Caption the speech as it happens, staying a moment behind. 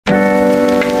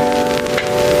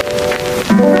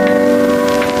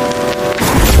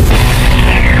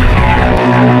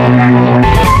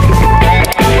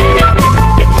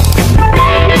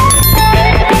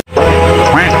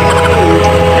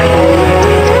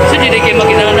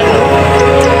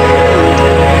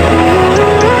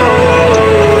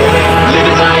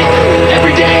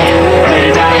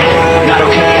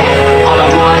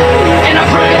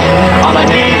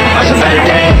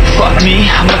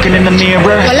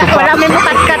Wala may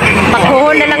mukatkat.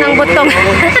 Bakhuhon na lang ang butong.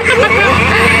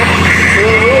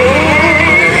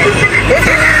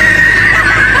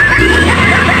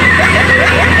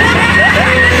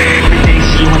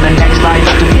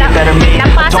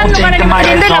 Lampasan mo ka na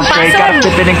yung lampasan.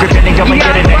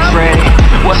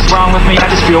 What's wrong with me? I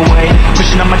just feel weight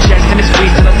pushing on my chest and it's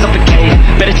squeezing, I suffocate.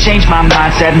 Better change my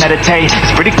mindset, meditate.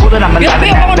 It's pretty cool that I'm alive and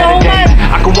have better days.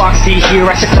 I could walk, see, hear,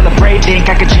 I should celebrate.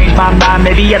 Think I could change my mind,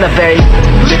 maybe elevate.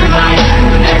 Living life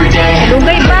every day.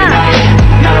 Dugay ba?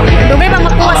 Dugay ba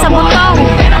makuha sa butong?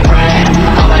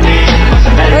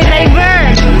 Uy,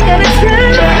 driver!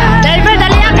 Driver,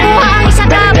 dali ang kuha ang isa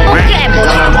ka buki.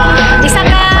 Isa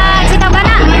ka, sino ba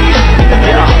na?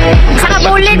 Isa ka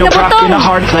bulig na butong. In a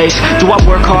hard place. Do I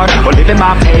work hard or live in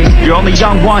my pace? You're only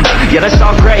young one, yeah that's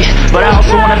all great, but I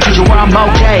also want a future where I'm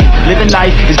okay. Living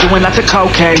life is doing lots of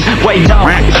cocaine. Wait no,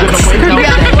 it's living with no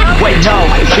shame. Wait no,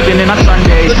 it's sleeping in on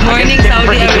Sundays. Good morning,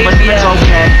 Saudi Arabia. It's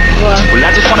okay. Well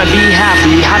I just wanna be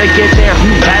happy. How to get there?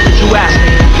 Glad that you asked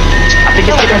me. I think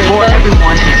it's different for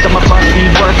everyone. Some of us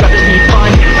need work, others need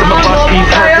fun. Some of us need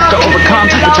purpose to overcome.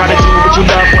 But try to do what you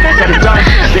love when it's said and done.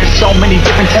 There's so many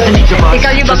differences in each of us.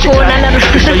 Ikaw yung Trust your bakuna gut, na. it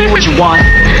can show you what you want.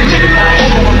 Living life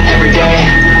every day,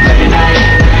 every night.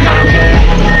 Not okay.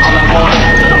 All I want,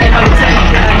 all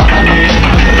I need,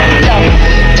 better days.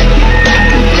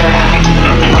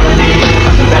 Yeah, all I need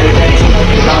are some better days.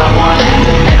 It's all I want,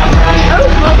 and I pray,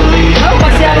 I believe.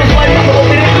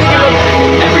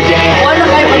 Every day,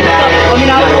 every night.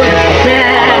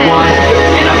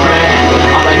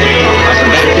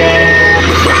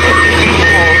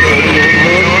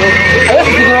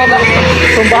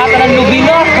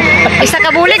 Isa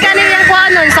ka bulig kanin yung kuha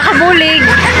nun, isa ka bulig.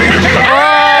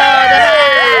 Oh, tara.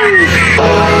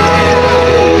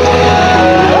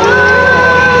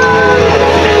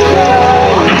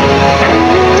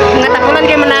 Mga tapunan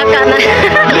kayo manaka na.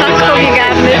 Ako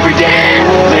gigamit.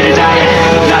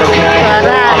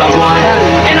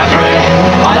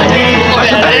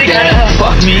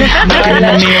 Fuck me, I'm looking in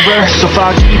the mirror, so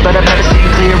foggy, but I've never seen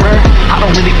clearer. I don't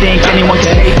really think anyone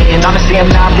can save me, and honestly I'm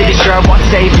not really sure I want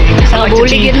saving. I like to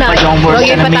be my own worst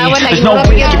enemy. There's no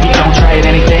risk if you don't try at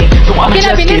anything, so I'ma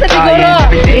just keep trying.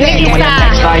 Everything going the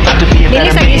next life to be a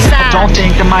better me. I don't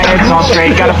think that my head's on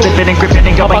straight, gotta flip it and grip it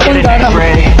and go and get an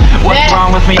X-ray. What's wrong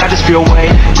with me? I just feel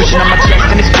weight pushing on my chest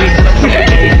and it's squeezing, I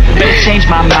suffocate. Better change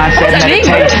my mindset,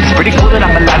 meditate. It's pretty cool that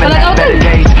I'm alive and have better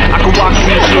days. I could walk,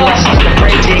 see, hear, I should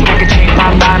celebrate. Think I could change my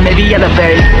mind, maybe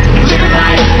elevate. Living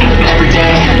life every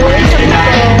day, every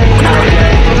night. Not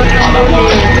okay, all I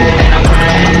want, and I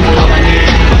pray. All I need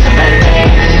are some better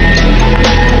days.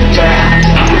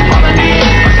 Yeah, all I need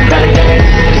are some better days.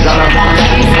 'Cause all I want,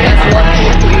 and I pray,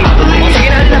 I believe.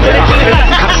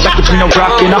 Caught stuck between a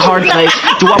rock and a hard place.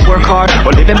 Do I work hard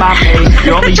or live in my pace?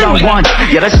 You're only young one,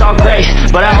 yeah that's all great,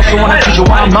 but I also want a future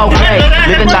where I'm okay.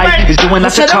 Living life is doing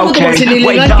lots of cocaine.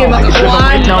 Wait no, it's living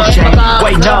with no shame.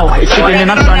 Wait no, it's sleeping in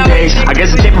on Sundays. I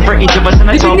guess it's different for each of us and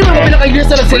that's okay.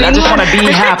 Well, I just wanna be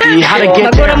happy. How to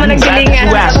get there? I'm glad that you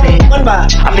asked me.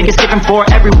 I think it's different for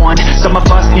everyone. Some of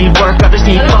us need work, others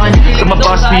need fun. Some of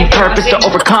us need purpose to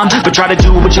overcome. But try to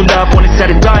do what you love when it's said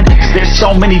and done. 'Cause there's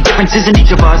so many differences in each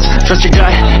of us. Trust your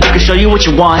gut, it can show you what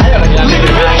you want.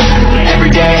 Living life every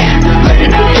day, late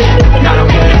at night. Not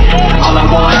okay. All I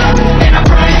want, and I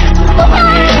pray. All I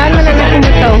need. Saan mo na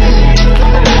nakumutaw?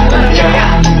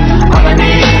 Yeah, all I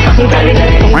need are some better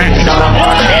days. All I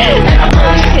want, and I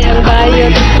pray. Ang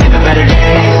bayot. In the better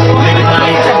days, living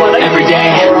life every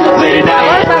day, late at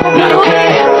night. Not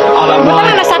okay. All I want,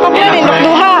 and I pray.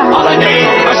 All I need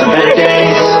are some better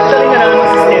days.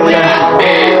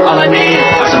 Yeah, all I need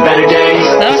are some better days.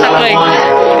 All I want,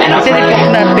 and I pray.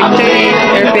 I believe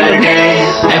in the better days.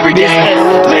 Every day,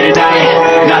 late at night.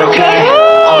 Not okay.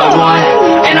 All I want,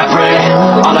 and I pray.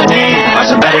 All I need are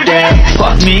some better days.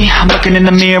 Fuck me, I'm looking in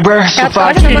the mirror, so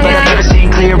foggy, but I've never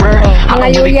seen clearer. I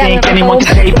don't really think anyone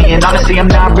can save me, and honestly I'm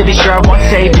not really sure I want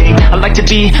saving. I like to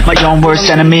be my own worst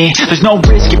enemy. There's no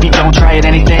risk if you don't try at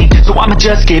anything, so I'ma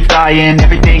just keep buying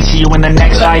everything. See you in the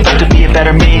next life, to be a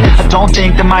better me. I don't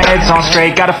think that my head's on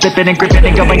straight, gotta flip it and grip it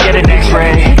and go and get an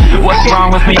X-ray. What's wrong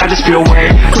with me? I just feel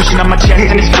weight pushing on my chest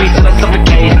and it's squeezing, I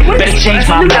suffocate. Better change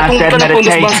my mindset,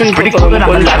 meditate. It's pretty cool that I'm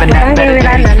alive and have better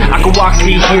days. I could walk,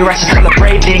 see, hear, I should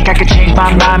celebrate. Think I could change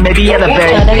my mind, maybe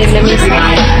elevate.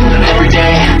 Every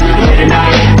day, late at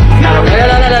night. Not okay.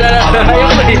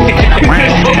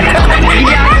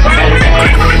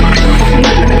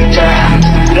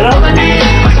 All I need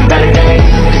are some better days.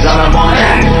 'Cause all I want,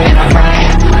 and I pray,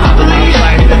 I believe.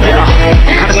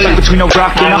 Kinda stuck between a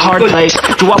rock and a hard place.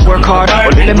 Do I work hard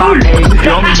or live in my pace?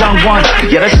 You're only young one,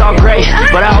 yeah that's all great,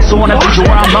 but I also want a future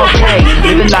where I'm okay.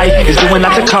 Living life life is doing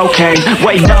lots of cocaine.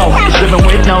 Wait, no, it's living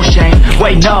with no shame.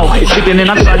 Wait, no, it's sleeping in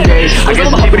on Sundays. I guess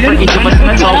it's different for each of us and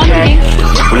that's okay.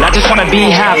 Well, I just wanna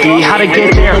be happy. How to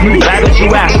get there? Glad that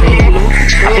you asked me.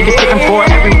 I think it's different for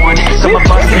everyone. Some of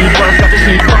us need work, others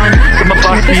need fun. Some of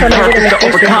us need purpose to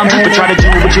overcome, but try to do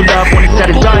what you love when it's said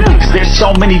and done. Cause there's so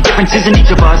many differences in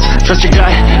each of us. Trust your gut,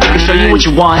 it can show you what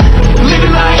you want. Living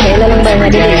life, Kailan lang ba nga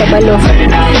dili kabalo? late at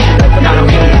night, not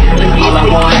okay. All I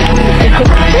want, and I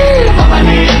pray, all I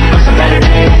need are some better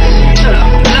days.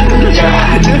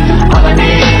 Yeah, all I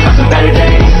need are some better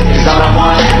days. Cause all I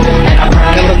want, and I pray,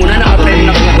 Muna na all I need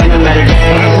are some better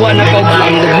days. Buwan na pag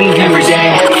Every day,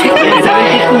 late at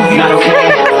night, not okay.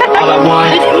 All I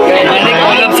want, and I pray,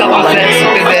 all I need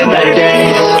are some better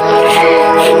days.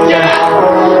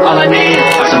 Yeah, all I need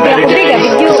are some better days.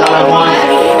 Cause all I want,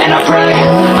 and I pray,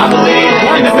 I believe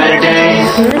in the better days.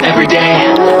 Every day,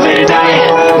 late at night,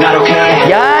 not okay.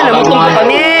 Yan, All I namutom want, ka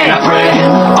kami. and I pray,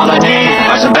 all I need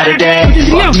are some better days.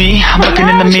 Fuck me, I'm looking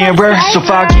in the mirror, so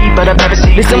foggy, but I've never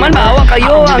seen Gusto man maawa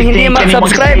kayo ang hindi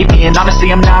mag-subscribe. And honestly,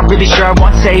 I'm not really sure I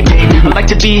want saving. I like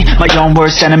to be my own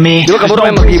worst enemy. Di ba kaburo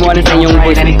There's may risk mag-iwan if you sa don't inyong try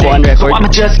voice anything. Kuhaan So record? I'ma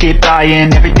just keep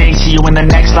buying everything. See you in the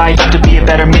next life, to be a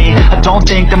better me. I don't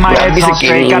think that my head's on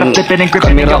straight. Gotta flip it and grip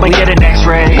it and go and get an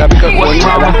x-ray. What's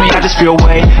wrong with me? I just feel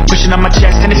weight pushing on my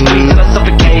chest and it's squeezing, I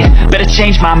suffocate. Better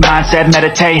change my mindset,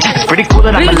 meditate. It's pretty cool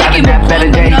that I'm alive and have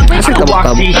better days. I could walk,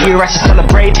 see, hear, I should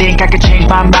celebrate. Think I could change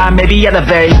my mind, maybe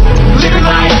elevate. Living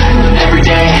life, every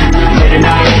day, late at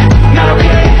night, not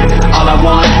okay. All I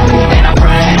want, and I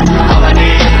pray, all I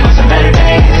need are some better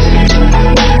days.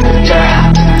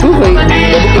 Yeah, all I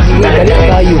need are some better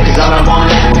days. Cause all I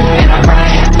want, and I pray,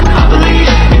 I believe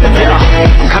in the better days.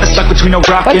 I'm kinda stuck between a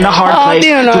rock and a hard place.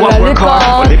 Do I work hard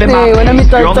or live in my place?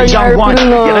 You're only young one,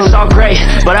 yeah that's all great,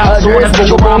 but I also wanna be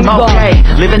sure I'm okay.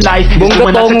 Living life is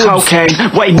doing lots of cocaine.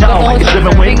 Wait no, it's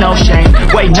living with no shame.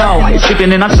 Wait no, it's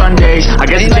sleeping in on Sundays. I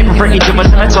guess it's different for each of us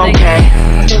and that's okay.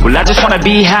 Well I just wanna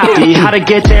be happy. How to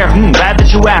get there? Glad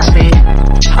that you asked me.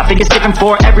 I think it's different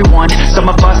for everyone. Some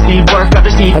of us need work,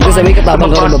 others need fun. Some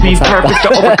of us need purpose to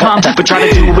overcome, but try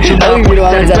to do what you love when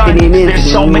it's said and done. There's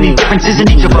so many differences in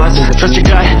each of us. Trust your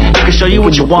gut, it can show you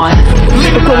what you want.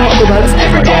 Living life,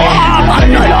 every day,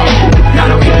 not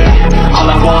okay. All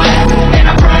I want, and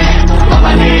I pray, all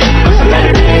I need are some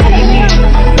better days.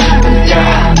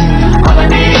 Yeah, all I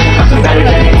need are some better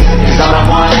days. Cause all I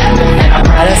want, and I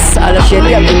pray, Alas 7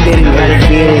 ang hindi rin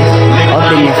feel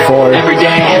outing niya 4. every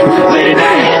day, late at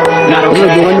night, not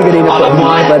okay. All I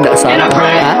want, and I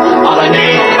pray, all I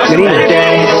need are some better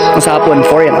days. Kung sa hapon,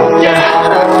 4 yan.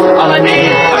 Yeah, all I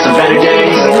need are some better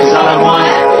days. Cause all I want,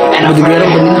 and I pray,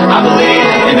 I believe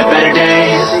in the better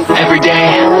days. Every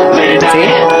day, late at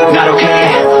night, not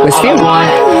okay. All I want,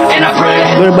 and I pray,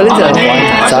 all I need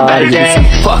are some better days.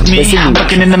 Fuck me, I'm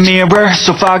looking in the mirror,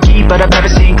 so foggy, but I've never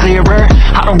seen clearer.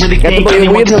 I don't really think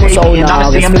anyone can save me, and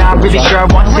honestly, I'm not really sure I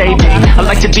want saving. I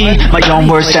like to be my own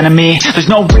worst enemy. There's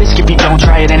no risk if you don't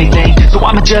try at anything, so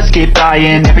I'ma just keep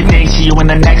buying everything. See you in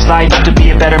the next life, to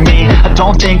be a better me. I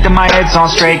don't think that my head's on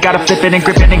straight. Gotta flip it and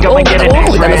grip it and go and get an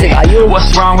x-ray. What's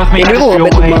wrong with me? I just feel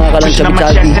weight pushing on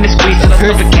my chest and it's squeezing, I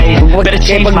suffocate. Better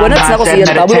change my mindset,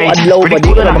 meditate. Pretty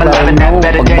cool that I'm alive and have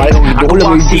better days. I could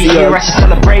walk, see, hear, I should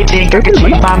celebrate. Think I could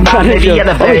change my mind, maybe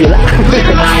elevate.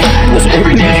 Living life,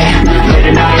 every day, late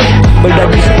at night, not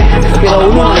okay. All I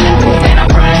want, and I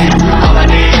pray, all I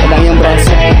need are some better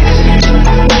days.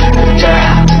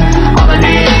 Yeah, all I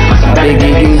need are some better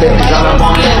days. Cause all I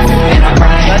want, and I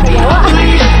pray, I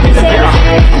believe in the better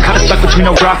days. I'm kinda stuck between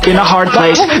a rock and a hard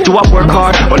place. Do I work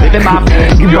hard or live in my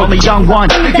pace? You're only young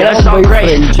once, yeah that's all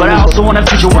great, but I also want a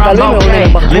future where I'm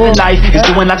okay. Living life is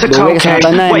doing lots of cocaine.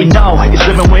 Wait no, it's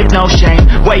living with no shame.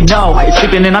 Wait no, it's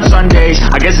sleeping in on Sundays.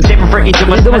 I guess it's different for each of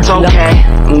us and that's okay.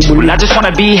 Well I just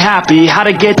wanna be happy. How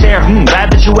to get there?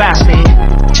 Glad that you asked me.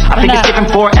 I think it's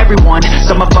different for everyone.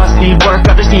 Some of us need work,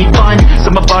 others need fun.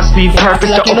 Some of us need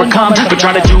purpose to overcome, but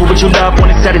try to do what you love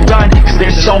when it's said and done. Cause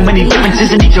there's so many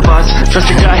differences in each of us. Trust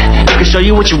your gut, it can show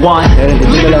you what you want.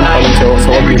 Living life,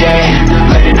 every day,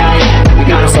 late at night,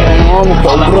 not okay.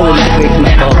 All I want,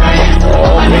 and I pray,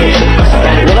 all I need are some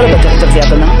better days.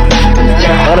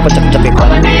 Yeah, all I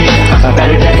need are some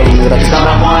better days. Cause all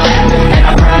I want, and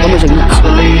I pray, I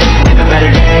believe in the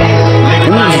better days.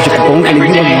 Living life,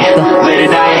 every day, late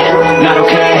at night, not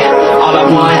okay. All I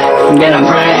want, and I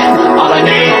pray, all I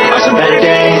need are some better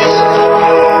days.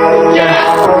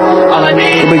 Yeah, all I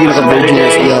need are some better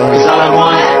days. Cause all I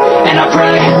want, and I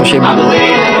pray, I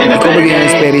believe in the better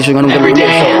days. Every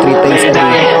day, late at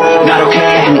night, not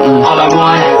okay. All I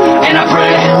want, and I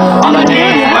pray, all I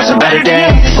need are some better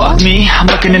days. Fuck me, I'm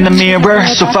looking in the mirror,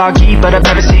 so foggy, but I've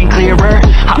never seen clearer.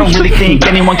 I don't really think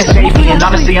anyone can save me, and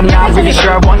honestly I'm not really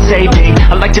sure I want saving.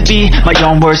 I like to be my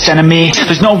own worst enemy.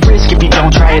 There's no risk if you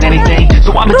don't try at anything, so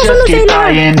I'ma just keep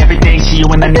buying everything. See you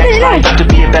in the next life, to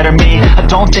be a better me. I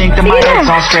don't think that my head's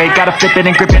on straight. Gotta flip it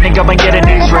and grip it and go and get an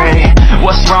X-ray.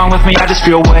 What's wrong with me? I just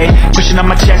feel weight pushing on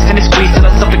my chest and it squeezes till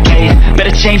I suffocate. Better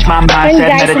change my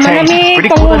mindset, meditate. It's pretty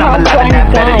cool that I'm alive and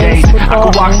have better days. I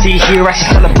could walk, see, hear, I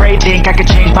should celebrate. Think I could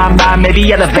change my mind,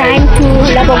 maybe elevate. Time to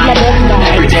labog-labog,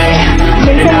 Every guys. day,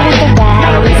 Minsan lang ito,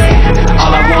 not guys. okay.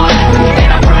 All I want,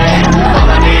 and I pray. All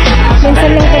I need, Minsan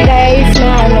lang ito, guys, na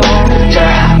ano.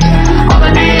 yeah. All I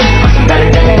need are some better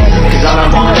days. 'Cause all I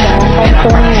want, and I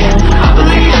pray. I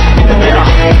believe in the better.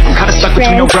 I'm kinda stuck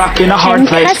between a rock and a hard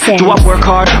place. Do I work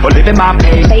hard or live at my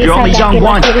pace? You're only young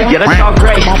once, yeah, that's all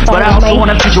great, but I also want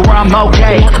a future where I'm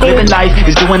okay. Living life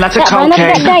is doing lots of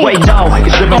cocaine. Wait, no,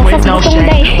 it's living with no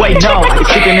shame. Wait, no, it's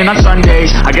sleeping in on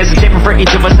Sundays. I guess it's different for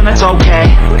each of us and that's okay.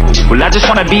 Well, I just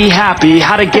wanna be happy.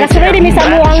 How to get there? Kasunod din sa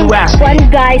Glad that you asked me. one,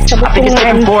 guys, sa I think it's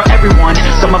different butungan. for everyone.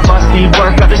 Some of us need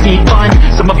work, others need fun.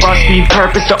 Some of us need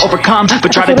purpose to overcome,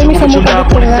 but try to do what you love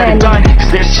when it's said and done.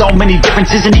 'Cause there's so many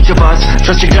differences in each of us.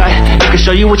 Trust your gut, it can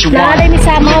show you what you want. Naaday ni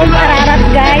sa Mount Ararat,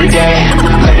 Every guys. day,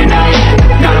 late at night,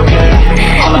 not okay.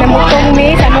 All I want, Namutong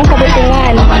mi sa mong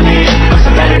kabutungan. all I need are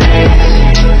some better days.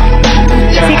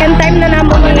 Second time na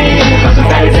namo ni Some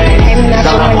better days. time na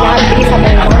po nag-happy sa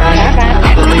Mount Ararat.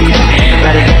 I believe in a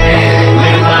better day.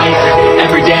 Living life,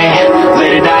 every day,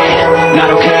 late at night, not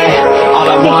okay. All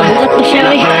I want, and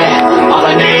I pray. All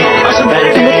I need are some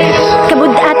better days.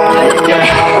 Kabudat.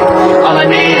 Yeah. All I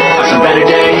need are some better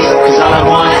days. 'Cause all I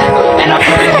want, and I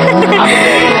pray. I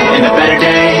believe in the better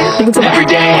days. Every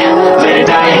day, late at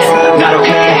night, not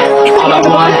okay. All I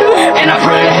want, and I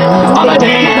pray. All I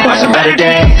need are some better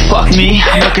days. Fuck me,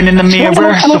 I'm looking in the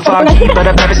mirror, so foggy, but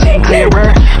I've never seen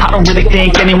clearer. I don't really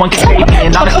think anyone can save me,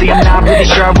 and honestly I'm not really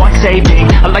sure I want saving.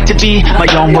 I like to be my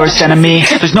own worst enemy.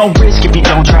 There's no risk if you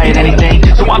don't try at anything,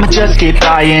 so I'ma just keep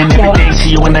buying everything.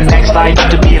 See you in the next life,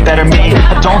 to be a better me.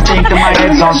 I don't think that my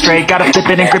head's on straight. Gotta flip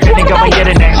it and grip it and go and get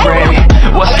an X-ray.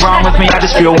 What's wrong with me? I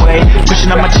just feel weight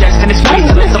pushing on my chest and it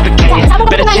squeezes till I suffocate.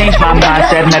 Better change my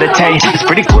mindset, meditate. It's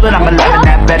pretty cool that I'm alive and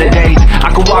have better days. I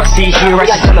could walk, see, hear, I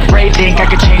should celebrate. Think I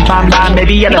could change my mind,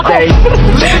 maybe elevate.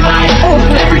 Living life,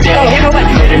 every day,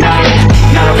 late at night,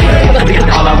 not okay.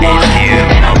 All I want,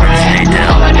 and I pray.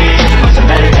 All I need are some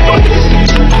better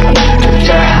days.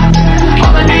 Yeah,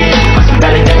 all I need are some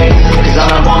better days. 'Cause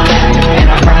all I want, and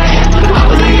I pray. I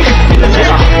believe in the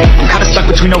better. I'm kinda stuck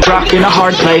between a rock and a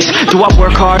hard place. Do I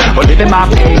work hard or live at my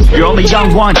pace? You're only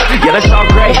young once, yeah, that's all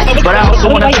great, but I also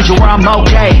want a future where I'm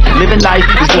okay. Living life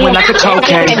is doing lots of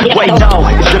cocaine. Wait, no,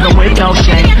 it's living with no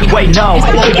shame. Wait, no,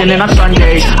 it's sleeping in on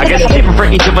Sundays. I guess it's different for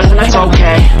each of us and that's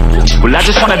okay. Well, I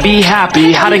just wanna be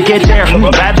happy. How to get there? I'm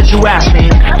glad that you asked me.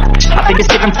 I think it's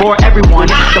different for everyone.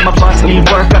 Some of us need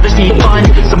work, others need fun.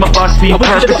 Some of us need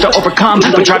purpose to overcome,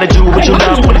 but try to do what you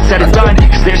love when it's said and done.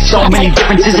 'Cause there's so many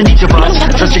differences in each of us.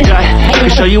 Trust your gut, it can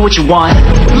show you what you want.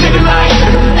 Living life,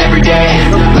 every day,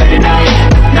 late at night,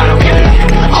 not okay.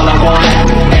 All I want,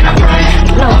 and I pray.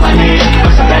 All I need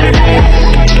are some better days.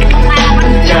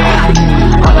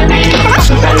 Yeah, all I need are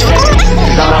some better days.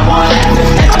 'Cause all I want,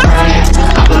 and I pray.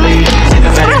 I believe in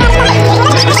the better days.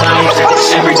 Living life,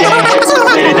 every day,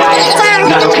 late at night,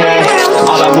 not okay.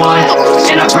 All I want,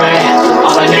 and I pray.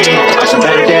 All I need are some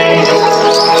better days.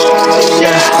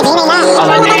 Yeah, all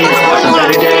I need are some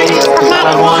better days. 'Cause all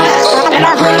I want, and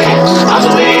I pray. I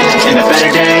believe in the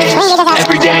better days.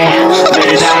 Every day,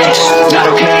 late at night, not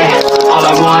okay. All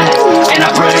I want, and I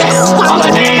pray. All I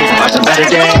need are some better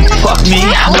days. Fuck me,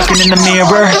 I'm looking in the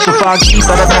mirror, so foggy,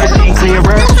 but I've never seen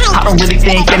clearer. I don't really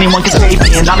think anyone can save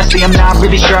me, and honestly I'm not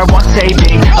really sure I want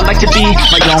saving. I like to be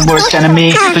my own worst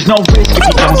enemy. There's no risk if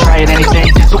you don't try at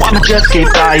anything, so I'ma just keep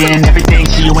buying everything.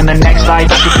 See you in the next life,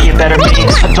 I could be a better me.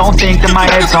 I don't think that my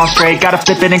head's on straight. Gotta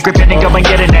flip it and grip it and go and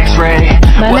get an X-ray.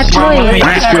 What's wrong with me?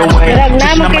 I just feel weight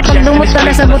pushing on my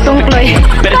chest and it's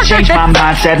squeezing. Better change my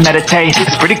mindset, meditate.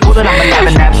 It's pretty cool that I'm alive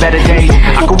and have better days.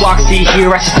 I could walk, see,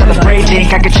 hear, I should celebrate.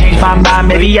 Think I could change my mind,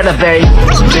 maybe elevate.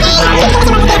 Living life,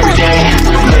 every day,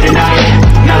 late at night,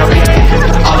 not okay.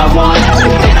 All I want,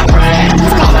 and I pray.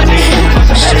 All I need are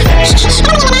some better days.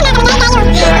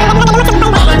 Yeah,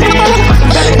 all I need are some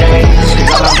better days.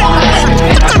 All I want,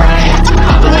 and I pray.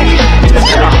 I believe in the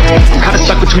better. I'm kinda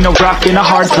stuck between between a rock and a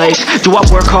hard place. Do I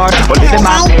work hard or live in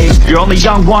my pace? You're only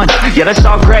young once, yeah that's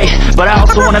all great, but I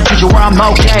also want a future where I'm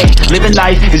okay. Living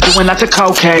life is doing lots of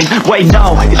cocaine. Wait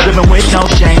no, it's living with no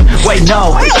shame. Wait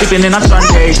no, it's sleeping in on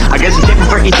Sundays. I guess it's different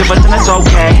for each of us and that's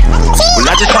okay. Well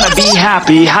I just wanna be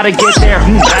happy, how to get there?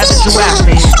 Glad that you asked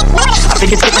me. I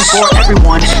think it's different for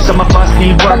everyone. Some of us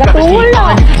need work, others need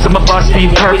fun. Some of us need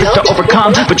purpose to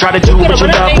overcome, but try to do what you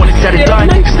love when it's said and done.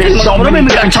 Cause there's so many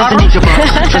different types in each of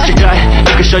us. Trust your gut,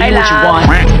 it can show you what you want.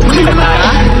 Living life,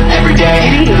 every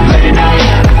day, late at night,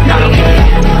 not okay.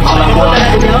 All I want,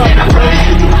 and I pray,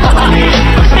 all I need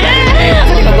is some better days.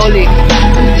 Paguli.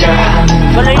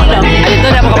 Yeah, Wala yun lang. Ay, ito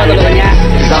na po kamatulungan niya.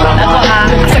 Ako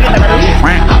sakit na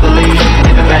rin. I believe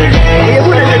in the better days.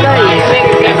 Living life,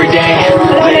 every day,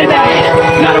 late at night,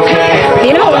 not okay.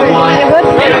 All I want,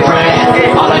 and I pray,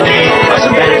 all I need are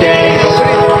some better days.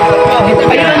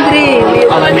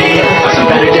 Yeah, all I need are some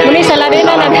better days. Muli sa labi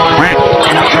na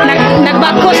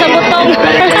nagbakko sa butong.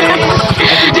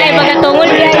 Ay bagatungol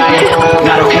guys.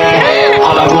 Not okay.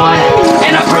 All I want,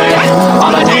 and I pray,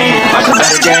 all I need are some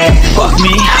better days. Fuck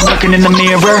me, I'm looking in the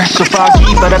mirror, so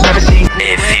foggy, but I've never seen.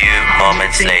 A few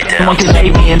moments later. Someone can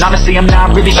save me, and honestly I'm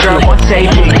not really sure I want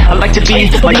saving. I like to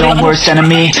be my own worst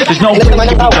enemy. There's no risk if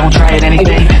you don't try at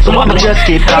anything, so I'ma just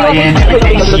keep trying. Every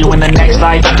day see you in the next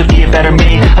life, have to be a better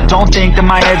me. I don't think that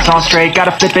my head's on straight,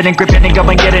 gotta flip it and grip it and go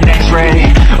and get an x-ray.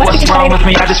 What's wrong with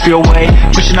me? I just feel weight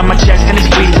pushing on my chest and it's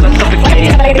squeezing till I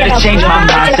suffocate. Better change my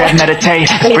mindset, meditate.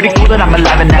 It's pretty cool that I'm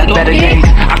alive and have better days.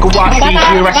 I could walk, see,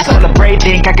 hear, I should celebrate.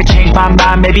 Think I could change my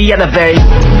mind, maybe elevate.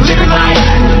 Living life,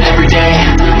 every day,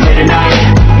 late at night,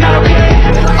 not okay.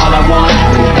 All I want,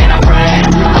 and I pray,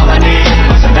 all I need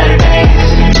are some better days.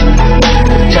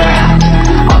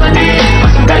 Yeah, all I need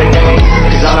are some better days.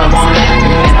 Cause all I want,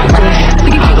 and I pray,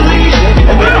 I believe in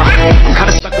the better days. I'm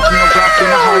kinda stuck between a rock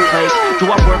and a hard place. Do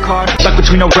I work hard? Stuck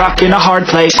between a rock and a hard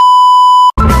place.